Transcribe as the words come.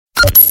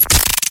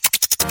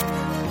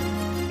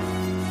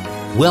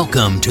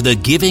Welcome to the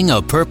Giving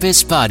a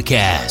Purpose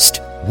podcast.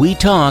 We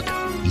talk,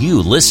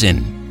 you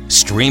listen.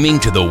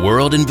 Streaming to the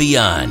world and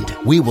beyond,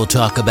 we will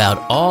talk about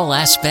all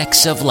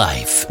aspects of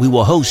life. We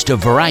will host a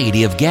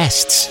variety of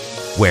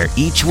guests, where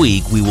each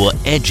week we will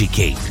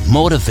educate,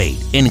 motivate,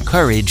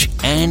 encourage,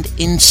 and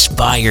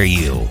inspire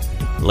you.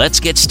 Let's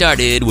get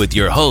started with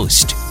your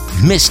host,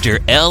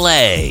 Mr.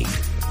 L.A.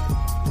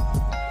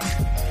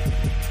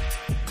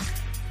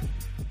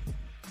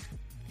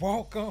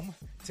 Welcome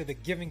to the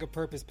Giving a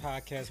Purpose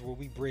podcast, where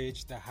we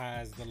bridge the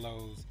highs, the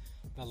lows,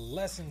 the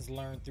lessons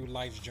learned through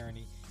life's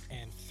journey,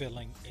 and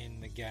filling in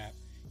the gap.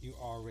 You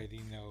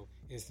already know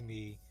it's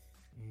me,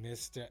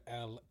 Mr.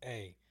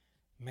 L.A.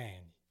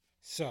 Man,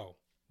 so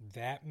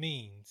that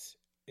means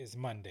it's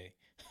Monday.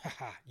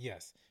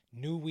 Yes,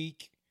 new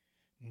week,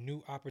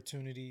 new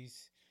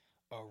opportunities,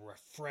 a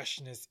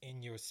refreshness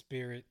in your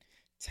spirit.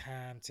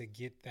 Time to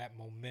get that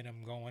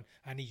momentum going.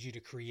 I need you to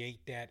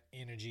create that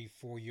energy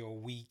for your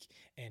week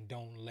and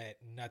don't let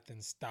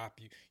nothing stop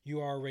you.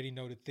 You already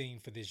know the theme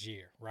for this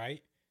year,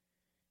 right?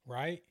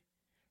 Right?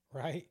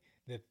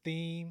 The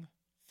theme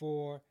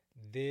for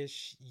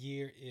this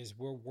year is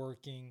we're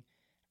working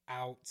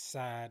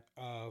outside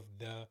of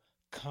the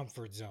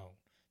comfort zone.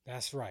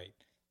 That's right.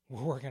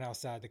 We're working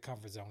outside the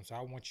comfort zone. So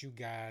I want you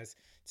guys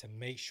to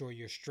make sure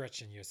you're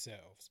stretching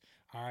yourselves.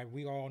 All right.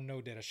 We all know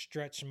that a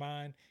stretched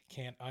mind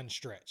can't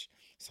unstretch.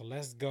 So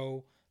let's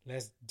go.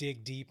 Let's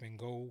dig deep and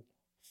go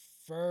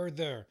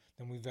further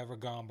than we've ever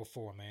gone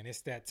before, man.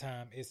 It's that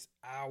time. It's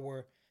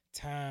our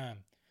time.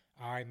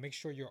 All right. Make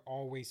sure you're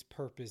always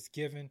purpose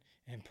given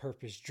and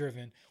purpose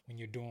driven when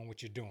you're doing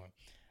what you're doing.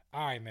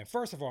 All right, man.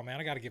 First of all, man,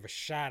 I got to give a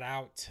shout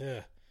out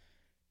to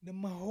the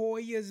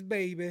Mahoyas,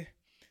 baby.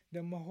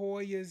 The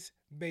Mahoyas,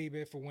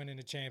 baby, for winning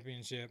the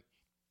championship.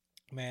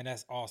 Man,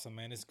 that's awesome,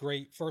 man. It's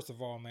great. First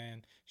of all,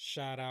 man,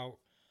 shout out,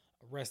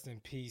 rest in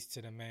peace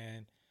to the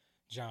man,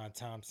 John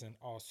Thompson.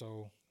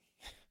 Also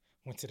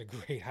went to the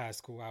great high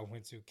school I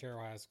went to,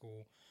 Carroll High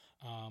School.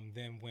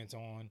 Then went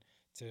on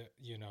to,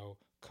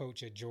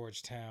 coach at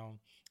Georgetown.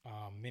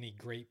 Many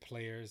great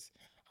players,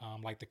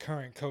 like the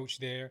current coach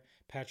there,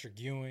 Patrick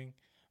Ewing.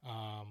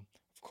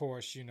 Of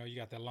course, you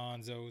got the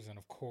Alonzos, and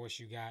of course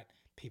you got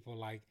people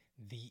like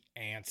the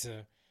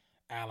answer,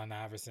 Allen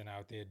Iverson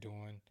out there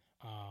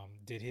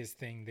did his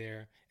thing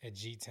there at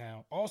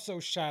G-Town. Also,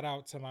 shout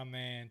out to my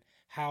man,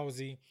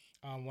 Housey,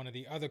 one of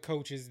the other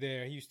coaches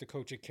there. He used to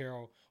coach at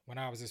Carroll when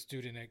I was a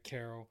student at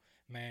Carroll.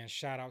 Man,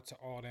 shout out to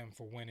all them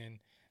for winning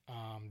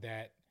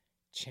that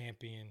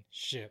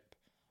championship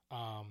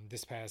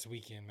this past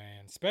weekend,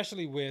 man.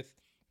 Especially with,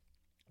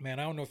 man,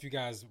 I don't know if you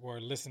guys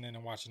were listening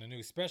and watching the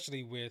news,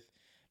 especially with,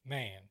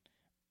 man,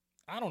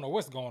 I don't know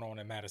what's going on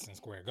at Madison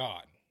Square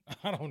Garden.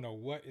 I don't know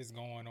what is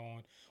going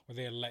on where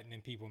they're letting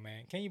in people,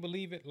 man. Can you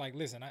believe it? Like,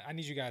 listen, I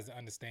need you guys to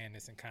understand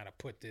this and kind of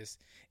put this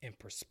in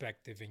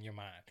perspective in your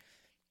mind.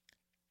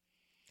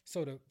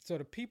 So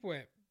the people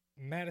at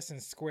Madison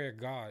Square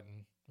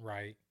Garden,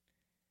 right,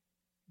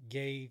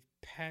 gave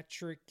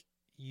Patrick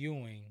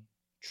Ewing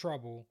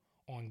trouble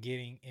on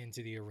getting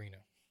into the arena.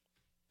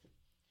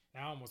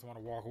 Now I almost want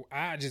to walk away.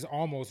 I just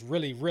almost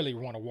really, really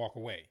want to walk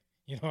away.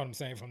 You know what I'm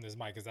saying, from this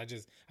mic, because I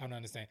don't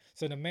understand.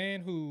 So the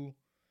man who,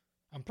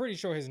 I'm pretty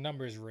sure his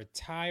number is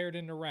retired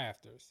in the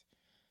rafters,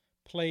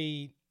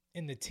 played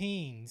in the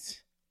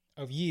teens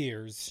of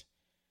years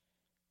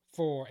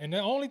and the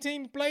only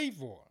team he played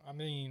for. I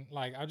mean,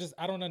 like,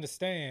 I don't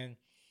understand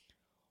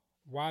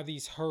why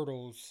these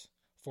hurdles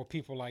for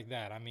people like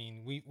that. I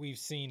mean, we've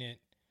seen it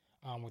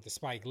with the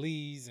Spike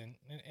Lees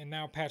and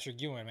now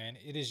Patrick Ewing, man.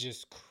 It is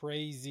just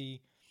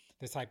crazy,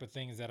 the type of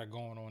things that are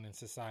going on in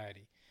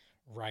society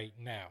right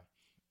now.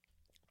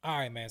 All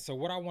right, man. So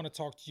what I want to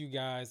talk to you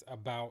guys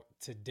about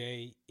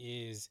today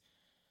is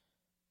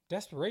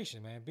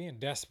desperation, man. Being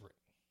desperate.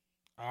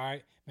 All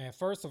right, man.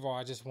 First of all,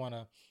 I just want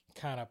to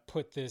kind of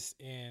put this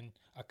in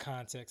a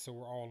context so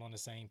we're all on the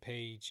same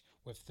page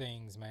with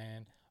things,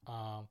 man.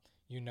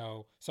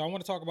 So I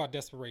want to talk about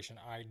desperation.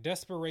 All right,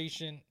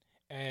 desperation,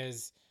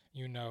 as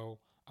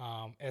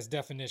as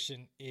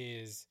definition,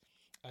 is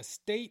a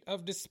state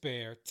of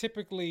despair,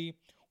 typically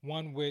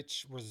one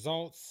which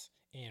results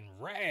in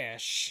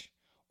rash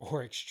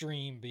or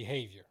extreme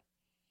behavior.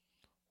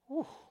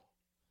 Whew.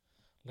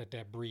 Let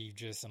that breathe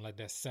and let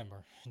that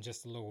simmer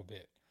just a little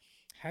bit.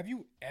 Have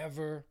you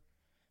ever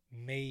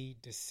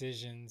made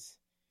decisions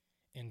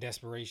in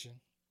desperation?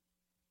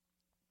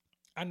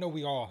 I know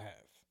we all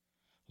have.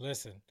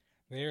 Listen,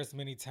 there's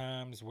many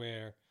times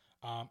where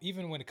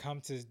even when it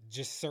comes to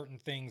just certain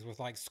things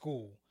with like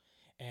school,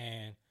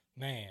 and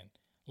man,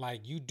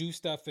 like you do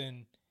stuff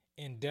in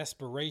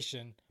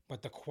desperation,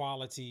 but the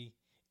quality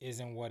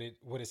isn't what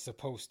it's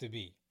supposed to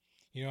be.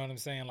 You know what I'm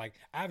saying? Like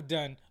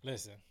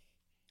listen,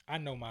 I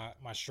know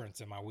my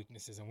strengths and my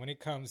weaknesses. And when it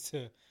comes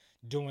to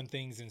doing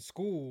things in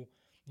school,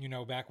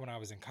 back when I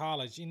was in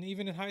college and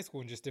even in high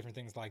school and just different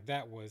things like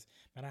that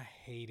I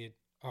hate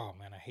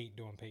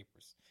doing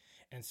papers.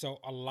 And so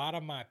a lot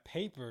of my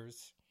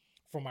papers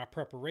for my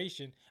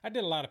preparation, I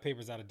did a lot of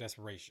papers out of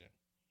desperation.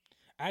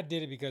 I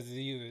did it because it's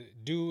either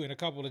due in a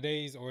couple of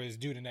days or it's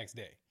due the next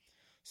day.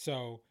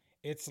 So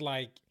it's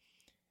like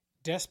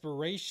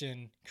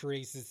desperation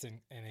creates this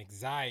an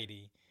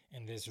anxiety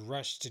and this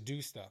rush to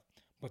do stuff,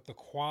 but the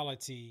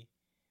quality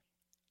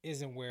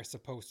isn't where it's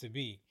supposed to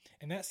be.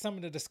 And that's some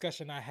of the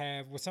discussion I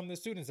have with some of the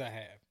students I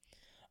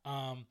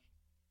have.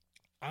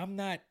 I'm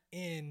not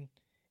in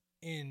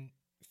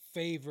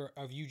favor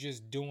of you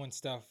just doing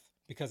stuff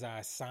because I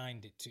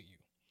assigned it to you.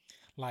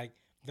 Like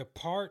the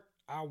part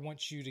I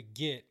want you to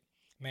get,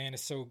 man,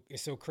 it's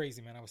so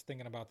crazy, man. I was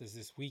thinking about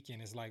this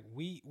weekend. It's like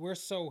we're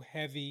so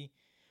heavy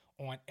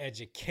on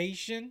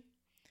education,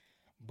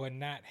 but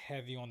not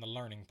heavy on the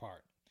learning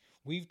part.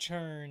 We've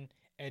turned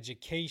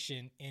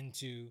education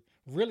into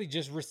really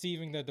just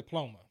receiving the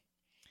diploma,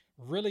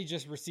 really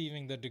just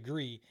receiving the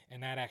degree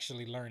and not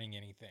actually learning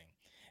anything.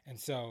 And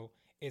so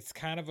it's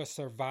kind of a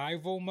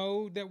survival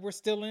mode that we're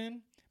still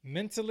in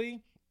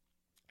mentally.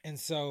 And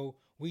so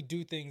we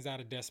do things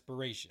out of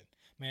desperation.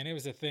 Man, it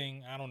was a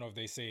thing. I don't know if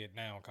they say it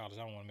now in college.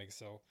 I don't want to make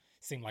it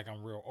seem like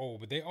I'm real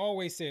old, but they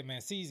always said,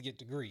 man, C's get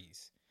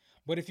degrees.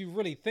 But if you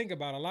really think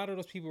about it, a lot of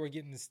those people are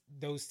getting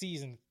those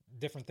C's and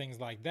different things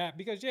like that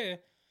because, yeah,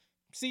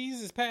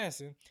 C's is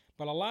passing.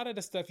 But a lot of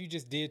the stuff you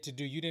just did to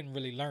do, you didn't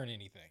really learn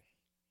anything.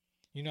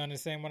 You know,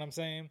 understand what I'm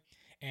saying?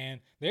 And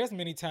there's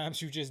many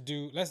times you just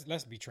do.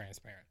 Let's be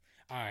transparent.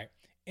 All right.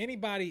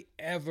 Anybody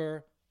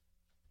ever?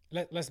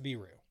 Let's be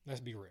real.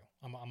 Let's be real.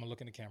 I'm gonna look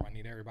in the camera. I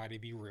need everybody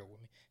to be real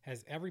with me.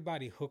 Has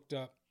anybody hooked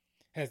up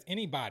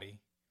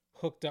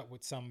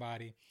with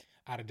somebody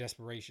out of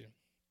desperation?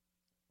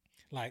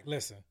 Like,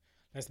 listen,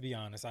 let's be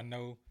honest. I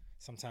know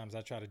sometimes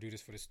I try to do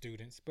this for the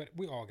students, but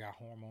we all got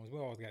hormones. We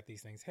all got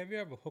these things. Have you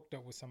ever hooked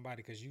up with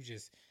somebody because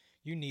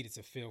you needed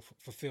to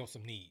fulfill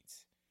some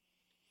needs?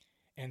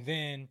 And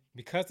then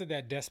because of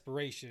that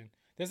desperation,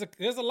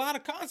 there's a lot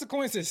of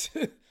consequences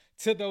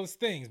to those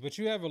things. But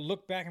you ever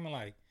look back and be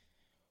like,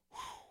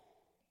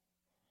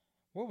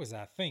 what was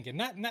I thinking?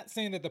 Not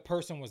saying that the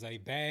person was a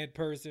bad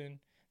person,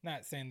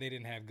 not saying they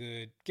didn't have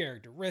good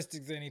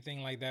characteristics or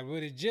anything like that,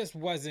 but it just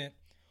wasn't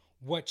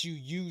what you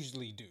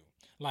usually do.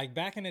 Like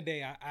back in the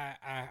day,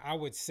 I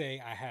would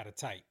say I had a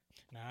type.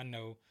 Now I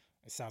know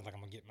it sounds like I'm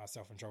gonna get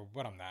myself in trouble,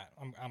 but I'm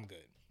not. I'm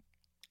good.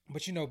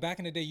 But you know, back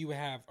in the day, you would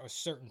have a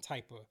certain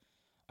type of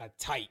a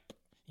type.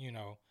 You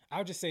know, I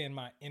would just say in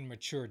my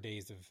immature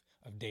days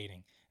of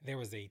dating, there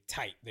was a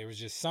type. There was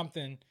just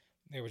something.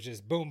 There was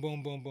just boom,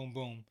 boom, boom, boom,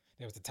 boom.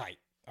 There was a type.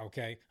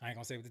 Okay, I ain't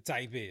gonna say what the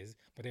type is,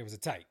 but there was a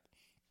type.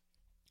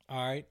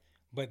 All right,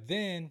 but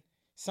then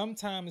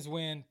sometimes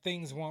when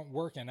things weren't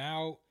working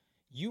out,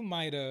 you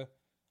might have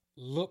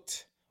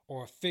looked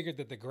or figured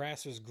that the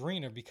grass was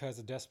greener because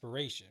of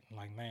desperation.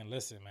 Like, man,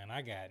 listen, man,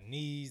 I got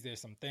needs. There's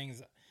some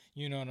things,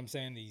 you know what I'm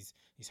saying? These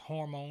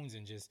hormones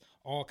and just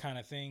all kind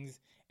of things.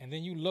 And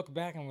then you look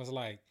back and was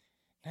like,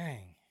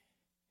 dang,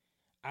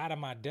 out of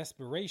my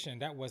desperation,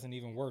 that wasn't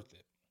even worth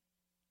it.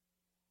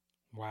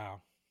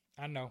 Wow.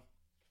 I know.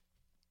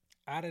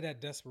 Out of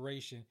that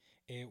desperation,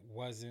 it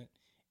wasn't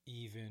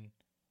even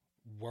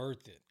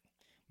worth it.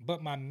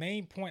 But my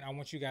main point I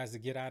want you guys to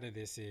get out of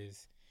this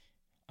is,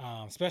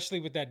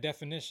 especially with that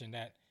definition,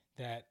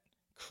 that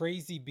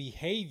crazy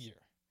behavior.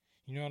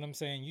 You know what I'm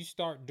saying? You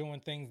start doing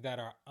things that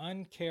are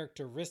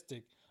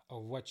uncharacteristic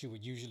of what you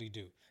would usually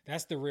do.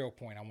 That's the real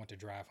point I want to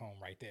drive home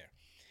right there,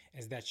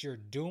 is that you're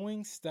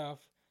doing stuff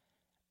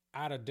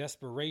out of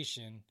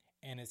desperation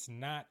and it's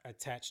not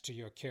attached to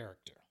your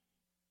character.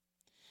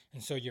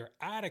 And so you're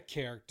out of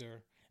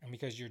character, and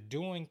because you're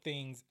doing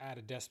things out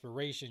of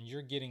desperation,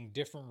 you're getting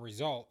different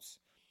results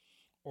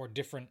or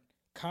different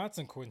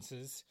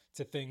consequences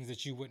to things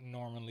that you wouldn't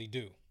normally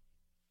do.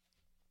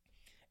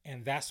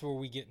 And that's where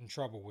we get in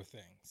trouble with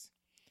things.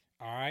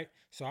 All right.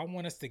 So I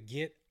want us to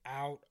get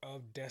out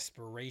of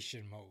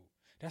desperation mode.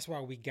 That's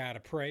why we got to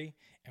pray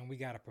and we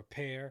got to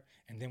prepare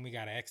and then we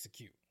got to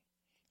execute.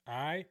 All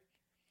right.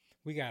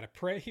 We got to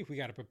pray, we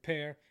got to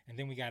prepare, and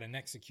then we got to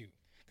execute.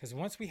 Because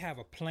once we have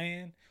a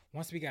plan,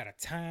 once we got a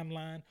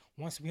timeline,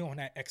 once we on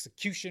that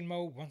execution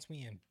mode, once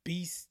we in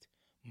beast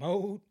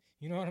mode,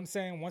 you know what I'm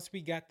saying? Once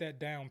we got that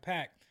down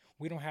packed,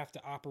 we don't have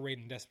to operate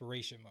in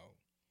desperation mode.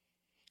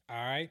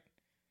 All right?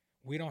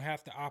 We don't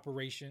have to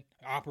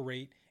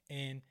operate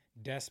in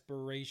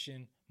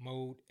desperation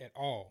mode at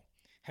all.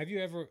 Have you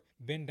ever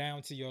been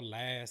down to your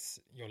last,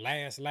 you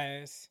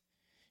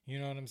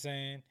know what I'm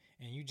saying?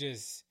 And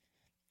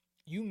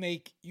you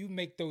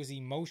make those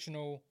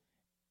emotional,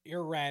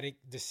 erratic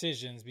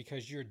decisions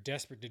because you're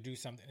desperate to do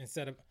something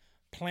instead of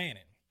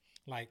planning,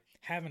 like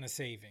having a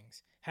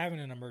savings,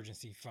 having an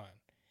emergency fund,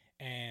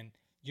 and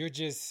you're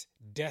just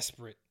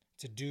desperate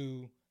to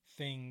do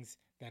things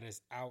that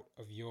is out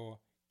of your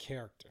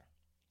character.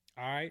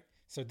 All right.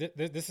 So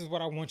this is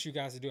what I want you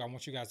guys to do. I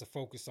want you guys to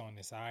focus on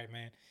this. All right,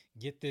 man.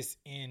 Get this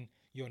in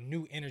your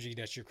new energy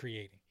that you're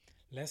creating.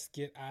 Let's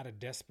get out of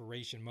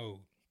desperation mode.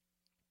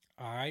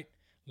 All right.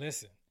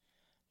 Listen,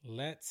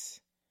 let's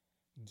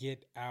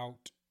get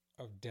out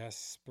of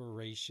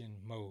desperation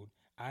mode.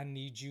 I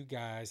need you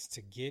guys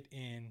to get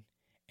in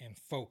and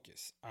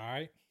focus. All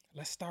right.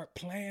 Let's start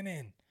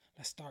planning.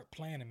 let's start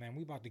planning, man.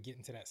 We about to get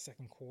into that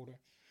second quarter.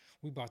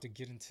 We about to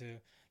get into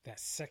that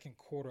second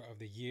quarter of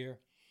the year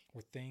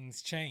where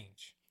things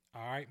change.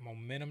 All right,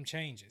 momentum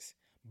changes.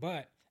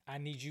 But I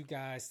need you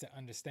guys to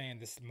understand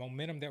this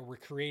momentum that we're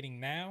creating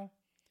now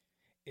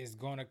is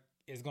gonna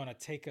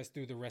take us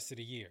through the rest of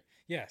the year.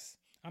 Yes,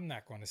 I'm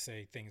not going to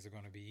say things are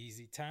going to be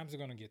easy. Times are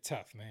going to get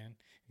tough, man.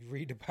 If you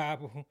read the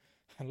Bible,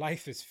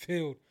 life is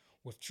filled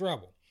with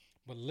trouble.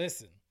 But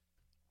listen,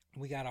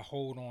 we got to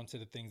hold on to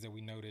the things that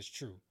we know that's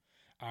true.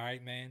 All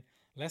right, man.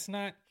 Let's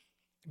not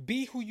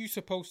be who you're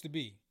supposed to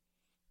be.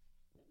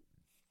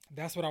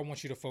 That's what I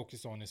want you to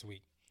focus on this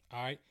week.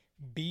 All right.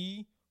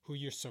 Be who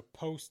you're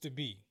supposed to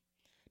be.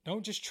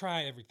 Don't just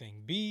try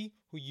everything. Be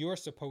who you're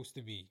supposed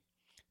to be.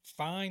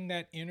 Find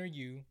that inner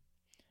you.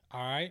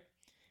 All right.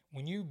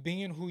 When you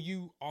being who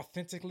you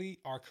authentically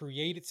are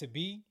created to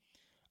be.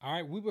 All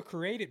right. We were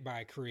created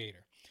by a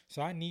creator.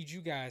 So I need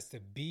you guys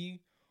to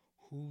be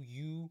who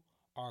you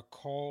are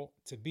called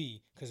to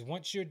be. Because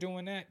once you're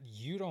doing that,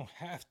 you don't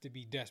have to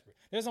be desperate.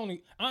 There's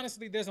only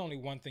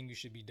one thing you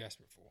should be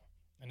desperate for.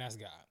 And that's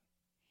God.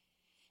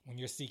 When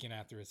you're seeking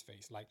after his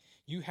face, like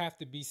you have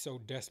to be so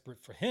desperate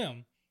for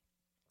him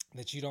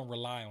that you don't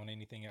rely on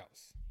anything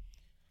else.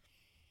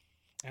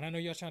 And I know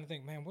y'all trying to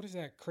think, man, what is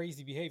that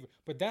crazy behavior?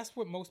 But that's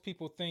what most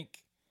people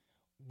think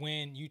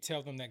when you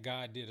tell them that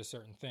God did a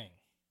certain thing.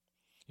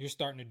 You're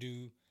starting to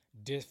do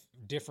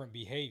different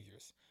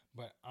behaviors.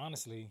 But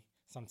honestly,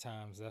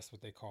 sometimes that's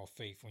what they call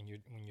faith when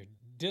you're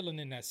dealing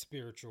in that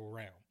spiritual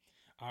realm.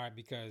 All right,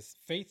 because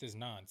faith is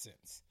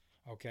nonsense.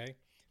 Okay,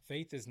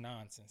 faith is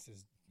nonsense.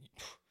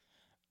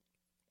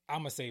 I'm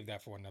gonna save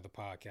that for another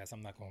podcast.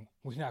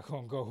 We're not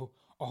gonna go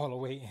all the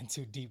way in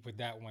too deep with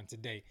that one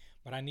today.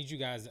 But I need you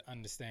guys to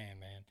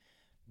understand, man.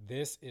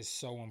 This is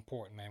so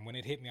important, man. When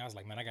it hit me, I was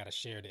like, man, I gotta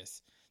share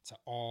this to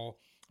all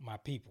my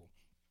people.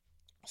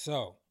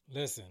 So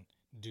listen,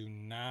 do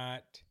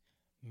not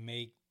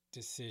make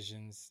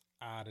decisions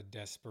out of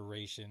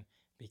desperation,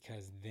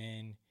 because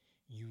then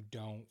you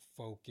don't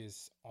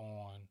focus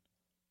on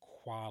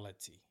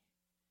quality.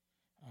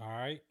 All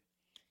right.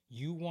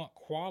 You want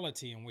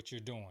quality in what you're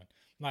doing.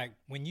 Like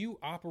when you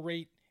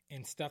operate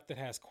in stuff that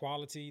has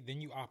quality, then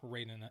you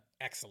operate in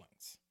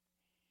excellence.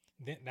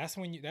 Then that's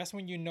when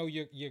you know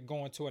you're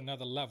going to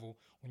another level,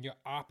 when you're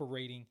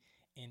operating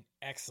in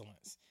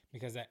excellence,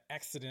 because that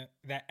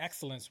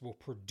excellence will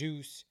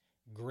produce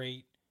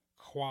great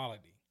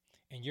quality.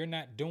 And you're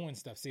not doing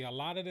stuff. See, a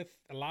lot of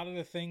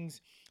the things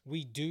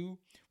we do,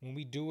 when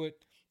we do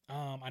it,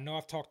 I know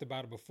I've talked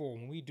about it before.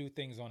 When we do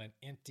things on an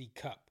empty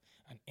cup,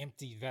 an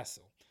empty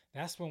vessel,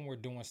 that's when we're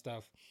doing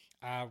stuff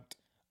out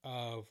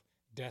of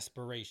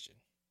desperation.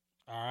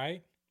 All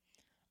right.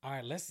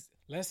 Let's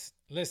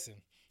listen.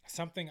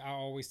 Something I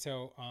always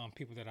tell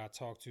people that I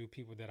talk to,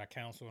 people that I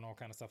counsel and all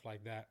kind of stuff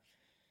like that,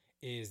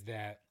 is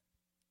that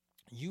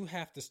you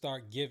have to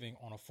start giving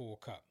on a full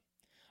cup.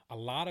 A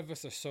lot of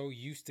us are so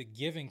used to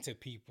giving to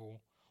people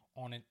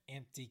on an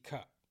empty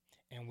cup,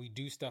 and we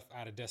do stuff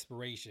out of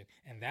desperation.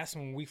 And that's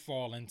when we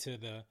fall into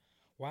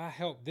why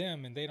help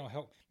them and they don't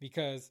help?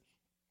 Because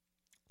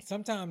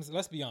sometimes,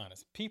 let's be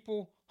honest,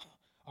 people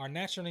are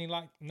naturally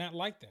not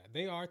like that.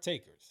 They are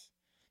takers.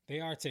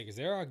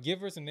 There are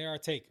givers and there are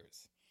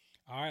takers.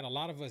 All right. A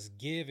lot of us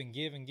give and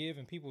give and give,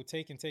 and people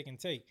take and take and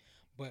take.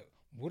 But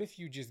what if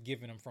you just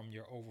giving them from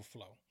your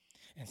overflow,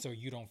 and so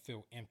you don't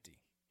feel empty?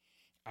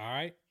 All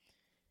right.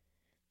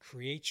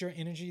 Create your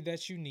energy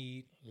that you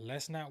need.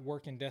 Let's not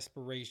work in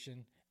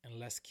desperation, and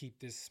let's keep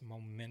this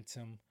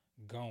momentum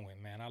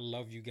going, man. I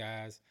love you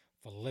guys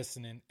for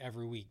listening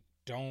every week.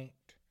 Don't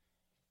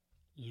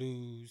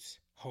lose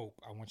hope.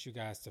 I want you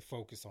guys to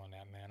focus on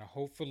that, man.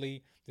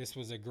 Hopefully this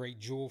was a great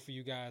jewel for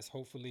you guys.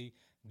 Hopefully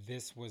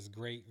this was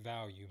great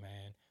value,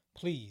 man.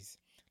 Please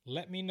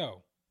let me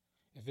know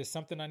if it's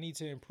something I need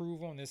to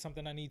improve on. There's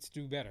something I need to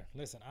do better.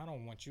 Listen, I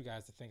don't want you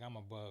guys to think I'm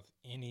above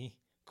any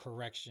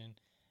correction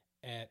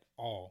at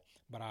all.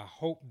 But I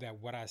hope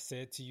that what I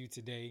said to you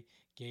today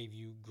gave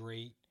you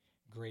great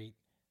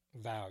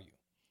value.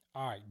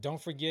 All right.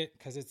 Don't forget,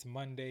 because it's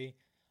Monday,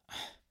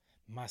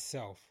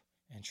 myself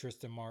and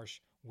Tristan Marsh,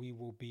 we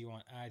will be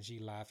on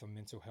IG Live for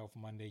Mental Health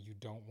Monday. You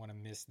don't want to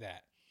miss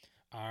that.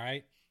 All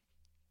right.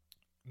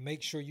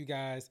 Make sure you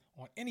guys,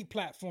 on any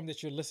platform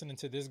that you're listening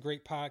to this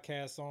great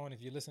podcast on,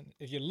 if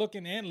you're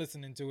looking and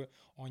listening to it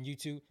on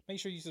YouTube, make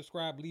sure you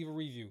subscribe, leave a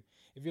review.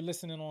 If you're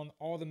listening on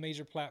all the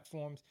major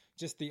platforms,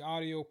 just the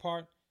audio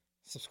part,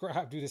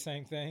 subscribe, do the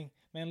same thing.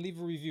 Man, leave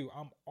a review.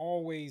 I'm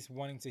always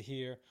wanting to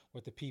hear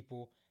what the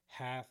people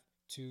have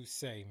to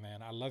say,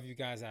 man. I love you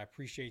guys. I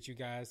appreciate you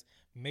guys.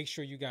 Make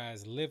sure you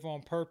guys live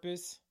on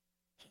purpose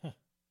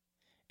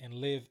and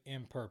live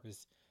in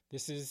purpose.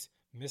 This is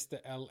Mr.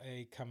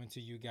 LA coming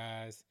to you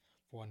guys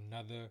for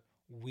another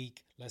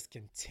week. Let's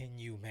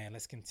continue, man.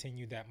 Let's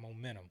continue that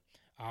momentum.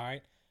 All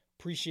right.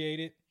 Appreciate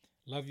it.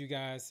 Love you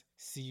guys.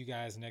 See you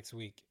guys next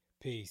week.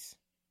 Peace.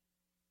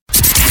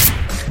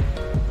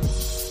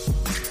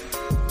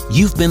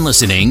 You've been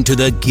listening to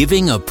the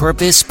Giving a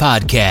Purpose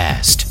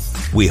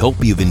podcast. We hope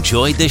you've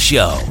enjoyed the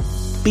show.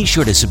 Be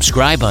sure to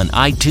subscribe on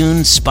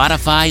iTunes,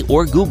 Spotify,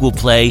 or Google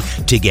Play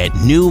to get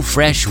new,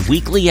 fresh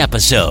weekly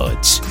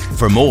episodes.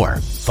 For more,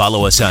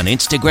 follow us on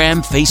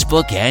Instagram,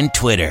 Facebook, and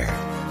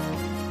Twitter.